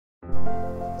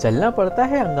चलना पड़ता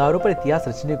है अंगारों पर इतिहास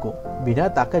रचने को, बिना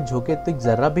ताकत झोंके तो एक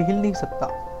जर्रा भी हिल नहीं सकता।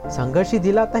 संघर्ष ही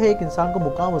दिलाता है एक इंसान को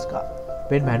मुकाम उसका,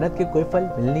 बिन मेहनत के कोई फल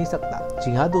मिल नहीं सकता।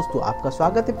 जी हाँ दोस्तों, आपका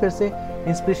स्वागत है फिर से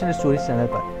इंस्पिरेशन स्टोरीज चैनल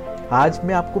पर। आज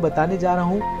मैं आपको बताने जा रहा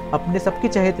हूँ अपने सबके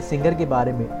चहेते सिंगर के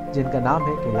बारे में, जिनका नाम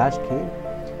है कैलाश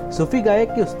खेर। सूफी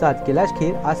गायक के उस्ताद कैलाश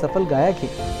खेर आज सफल गायक है।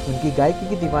 उनकी गायकी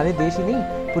के दीवाने देश ही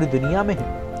नहीं पूरी दुनिया में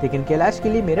है। लेकिन कैलाश के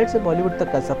लिए मेरठ से बॉलीवुड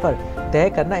तक का सफर तय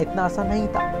करना इतना आसान नहीं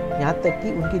था। यहाँ तक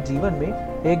कि उनके जीवन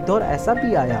में एक दौर ऐसा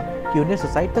भी आया कि उन्हें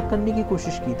सुसाइड तक करने की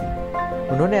कोशिश की थी।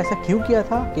 उन्होंने ऐसा क्यों किया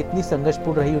था, कितनी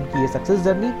संघर्षपूर्ण रही उनकी ये सक्सेस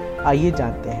जर्नी, आइए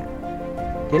जानते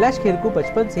हैं। कैलाश खेर को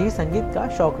बचपन से ही संगीत का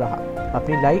शौक रहा।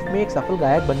 अपनी लाइफ में एक सफल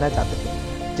गायक बनना चाहते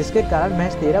थे, जिसके कारण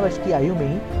महज 13 वर्ष की आयु में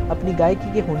ही अपनी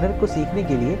गायकी के हुनर को सीखने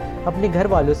के लिए अपने घर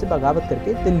वालों से बगावत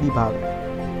करके दिल्ली भाग गए।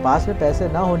 पास में पैसे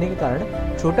न होने के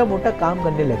कारण छोटा मोटा काम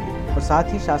करने लगे और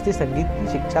साथ ही शास्त्रीय संगीत की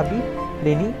शिक्षा भी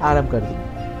लेनी आरंभ कर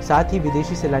दी। साथ ही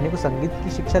विदेशी सैलानियों को संगीत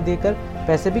की शिक्षा देकर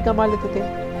पैसे भी कमा लेते थे।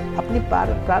 अपनी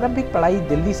प्रारंभिक पढ़ाई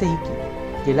दिल्ली से ही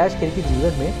की। कैलाश खेर के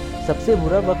जीवन में सबसे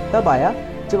बुरा वक्त तब आया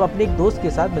जब अपने एक दोस्त के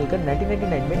साथ मिलकर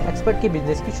 1999 में एक्सपर्ट के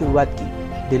बिजनेस की शुरुआत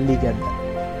की दिल्ली के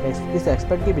अंदर। इस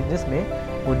एक्सपर्ट के बिजनेस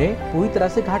में उन्हें पूरी तरह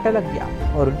से घाटा लग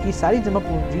गया और उनकी सारी जमा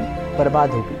पूंजी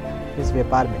बर्बाद हो गई। इस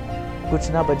व्यापार में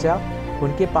कुछ ना बचा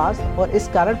उनके पास और इस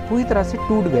कारण पूरी तरह से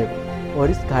टूट गए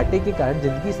और इस घाटे के कारण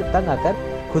जिंदगी से तंग आकर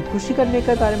खुदकुशी करने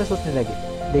के बारे में सोचने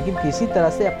लगे। लेकिन किसी तरह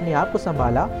से अपने आप को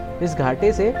संभाला इस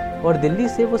घाटे से और दिल्ली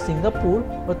से वो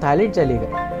सिंगापुर और थाईलैंड चले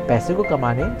गए पैसे को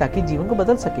कमाने, ताकि जीवन को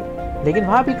बदल सके। लेकिन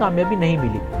वहाँ भी कामयाबी नहीं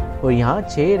मिली और यहाँ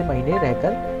 6 महीने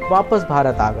रहकर वापस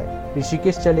भारत आ गए।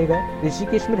 ऋषिकेश चले गए।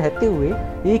 ऋषिकेश में रहते हुए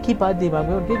एक ही बात दिमाग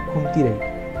में उनके घूमती रही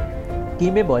कि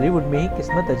मैं बॉलीवुड में ही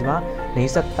किस्मत आजमा नहीं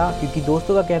सकता, क्योंकि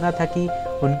दोस्तों का कहना था कि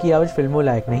उनकी आवाज फिल्मों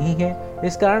लायक नहीं है।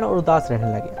 इस कारण और उदास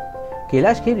रहने लगे।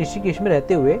 कैलाश खेर ऋषिकेश में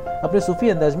रहते हुए अपने सूफी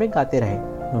अंदाज में गाते रहे।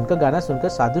 उनका गाना सुनकर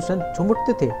साधु संत झूम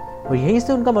उठते थे और यहीं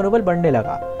से उनका मनोबल बढ़ने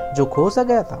लगा, जो खो सा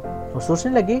गया था। और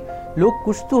सोचने लगे लोग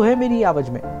कुछ तो है मेरी आवाज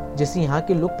में जिसे यहाँ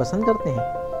के लोग पसंद करते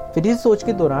हैं। फिर इस सोच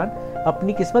के दौरान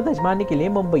अपनी किस्मत आजमाने के लिए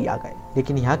मुंबई आ गए।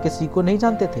 लेकिन यहाँ किसी को नहीं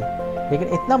जानते थे, लेकिन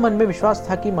इतना मन में विश्वास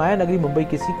था कि माया नगरी मुंबई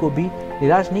किसी को भी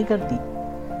निराश नहीं करती।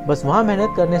 बस वहाँ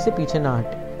मेहनत करने से पीछे ना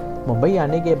हटे। मुंबई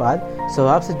आने के बाद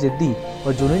स्वभाव से जिद्दी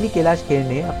और जुनूनी कैलाश खेर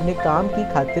ने अपने काम की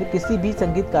खातिर किसी भी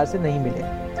संगीतकार से नहीं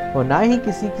मिले और ना ही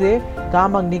किसी से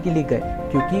काम मांगने के लिए गए,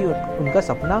 क्योंकि उनका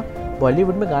सपना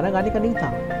बॉलीवुड में गाना गाने का नहीं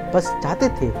था। बस चाहते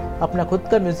थे अपना खुद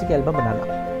का म्यूजिक एल्बम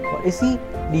बनाना और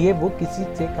इसीलिए वो किसी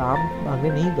से काम मांगने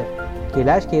नहीं गए।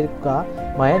 कैलाश खेर का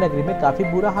माया नगरी में काफी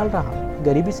बुरा हाल रहा।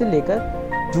 गरीबी से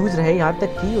लेकर जूझ रहे, यहाँ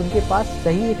तक कि उनके पास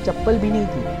सही एक चप्पल भी नहीं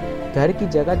थी। घर की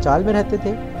जगह चौल में रहते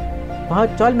थे, वहाँ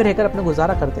चौल में रहकर अपना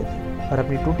गुजारा करते थे और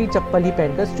अपनी टूटी चप्पल ही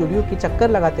पहनकर स्टूडियो के चक्कर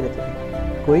लगाते रहते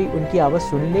थे। कोई उनकी आवाज़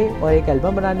सुन ले और एक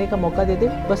एल्बम बनाने का मौका दे दे,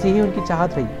 बस यही उनकी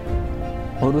चाहत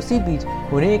रही। और उसी बीच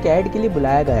उन्हें एक ऐड के लिए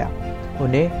बुलाया गया।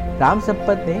 उन्हें राम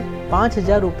संपत ने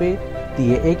 5,000 रुपये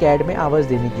दिए एक ऐड में आवाज़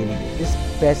देने के लिए। इस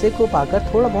पैसे को पाकर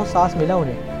थोड़ा बहुत सांस मिला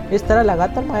उन्हें। इस तरह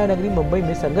लगातार माया नगरी मुंबई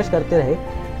में संघर्ष करते रहे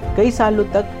कई सालों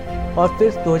तक और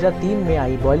फिर 2003 में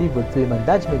आई बॉलीवुड फिल्म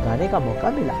अंदाज में गाने का मौका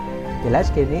मिला।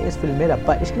 कैलाश खेर ने इस फिल्म में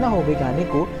रब्बा इश्क ना होवे गाने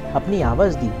को अपनी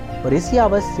आवाज़ दी और इसी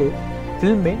आवाज़ से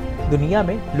फिल्म में दुनिया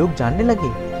में लोग जानने लगे।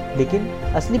 लेकिन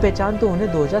असली पहचान तो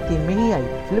उन्हें 2003 में ही आई।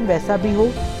 फिल्म वैसा भी हो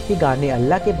कि गाने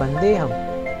अल्लाह के बंदे हम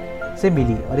से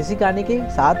मिली और इसी गाने के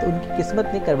साथ उनकी किस्मत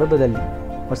ने करवट बदल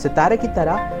ली और सितारे की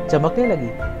तरह चमकने लगी।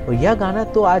 और यह गाना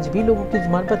तो आज भी लोगों की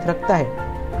जुबान पर थिरकता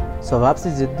है। स्वभाव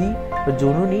से जिद्दी और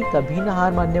जुनूनी, कभी न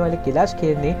हार मानने वाले कैलाश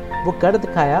खेर ने वो कर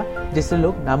दिखाया जिसे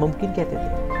लोग नामुमकिन कहते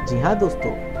थे। जी हाँ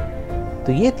दोस्तों,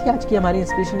 तो ये थी आज की हमारी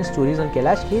inspiration stories on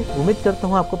Kailash Kher. उम्मीद करता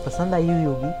हूँ आपको पसंद आई हुई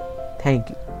होगी।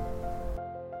 Thank you.